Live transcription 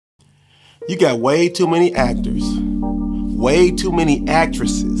You got way too many actors, way too many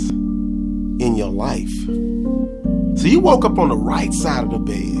actresses in your life. So you woke up on the right side of the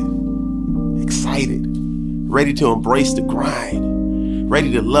bed, excited, ready to embrace the grind,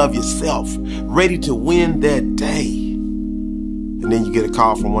 ready to love yourself, ready to win that day. And then you get a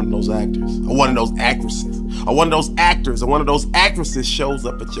call from one of those actors, or one of those actresses, or one of those actors, or one of those actresses shows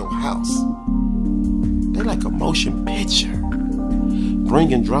up at your house. They're like a motion picture,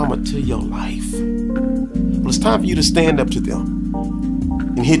 bringing drama to your life. Well, it's time for you to stand up to them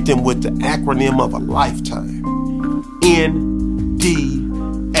and hit them with the acronym of a lifetime.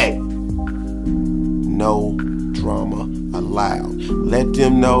 N.D.A. No drama allowed. Let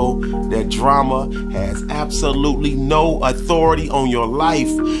them know that drama has absolutely no authority on your life.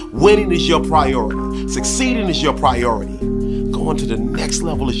 Winning is your priority. Succeeding is your priority. Going to the next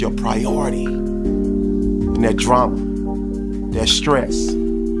level is your priority. And that drama, their stress,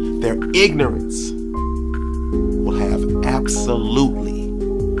 their ignorance will have absolutely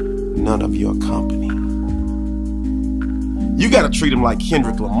none of your company. You got to treat them like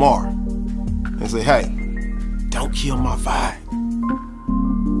Kendrick Lamar and say, hey, don't kill my vibe.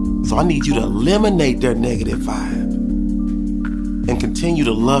 So I need you to eliminate their negative vibe and continue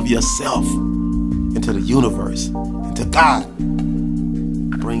to love yourself into the universe, into God.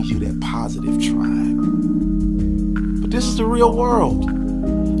 Brings you that positive tribe. But this is the real world.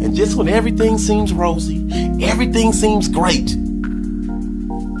 And just when everything seems rosy, everything seems great,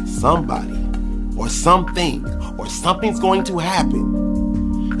 somebody or something or something's going to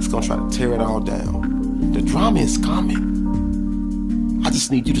happen. It's going to try to tear it all down. The drama is coming. I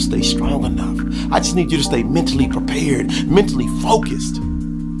just need you to stay strong enough. I just need you to stay mentally prepared, mentally focused,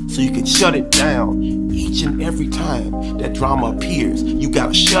 so you can shut it down each and every time that drama appears. You got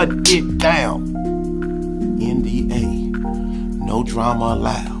to shut it down. N.D.A. No drama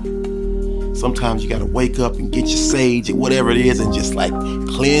allowed. Sometimes you got to wake up and get your sage and whatever it is and just like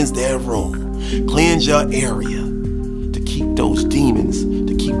cleanse that room, cleanse your area to keep those demons,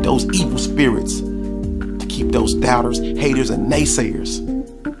 to keep those evil spirits, to keep those doubters, haters, and naysayers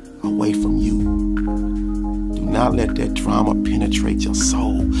away from you. Do not let that drama penetrate your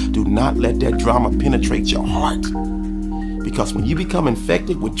soul. Do not let that drama penetrate your heart. Because when you become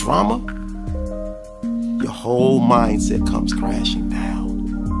infected with drama, your whole mindset comes crashing down.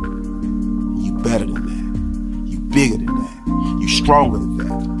 You better than that. You bigger than that. You stronger than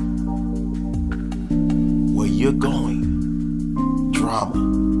that. Where you're going, drama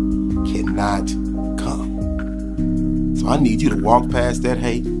cannot come. So I need you to walk past that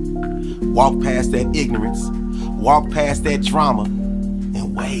hate, walk past that ignorance, walk past that drama,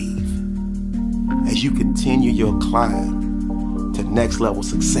 and wave as you continue your climb to next level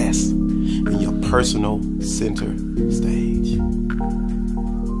success in your personal center stage.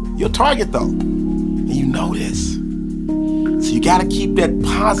 Your target though, and you know this. So you gotta keep that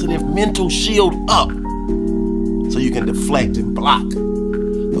positive mental shield up so you can deflect and block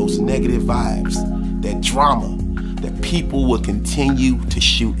those negative vibes, that drama that people will continue to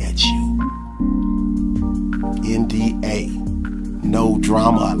shoot at you. N.D.A. No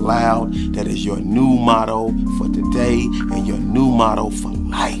drama allowed. That is your new motto for today and your new motto for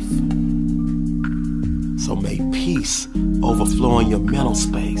life. So may peace overflow in your mental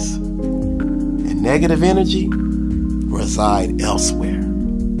space and negative energy reside elsewhere.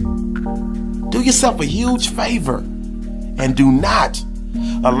 Do yourself a huge favor and do not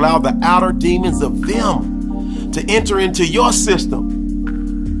allow the outer demons of them to enter into your system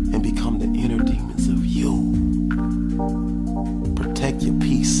and become the inner demons of you. Protect your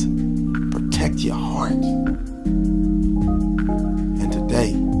peace. Protect your heart. And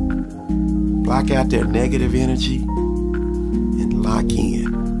today, block out their negative energy and lock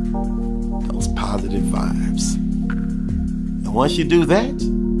in those positive vibes. And once you do that,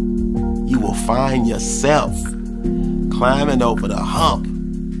 you will find yourself climbing over the hump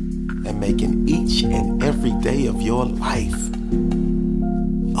and making each and every day of your life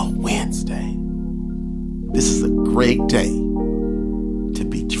a Wednesday. This is a great day to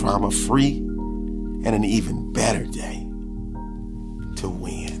be drama-free and an even better day to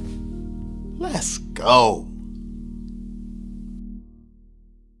win. Let's go.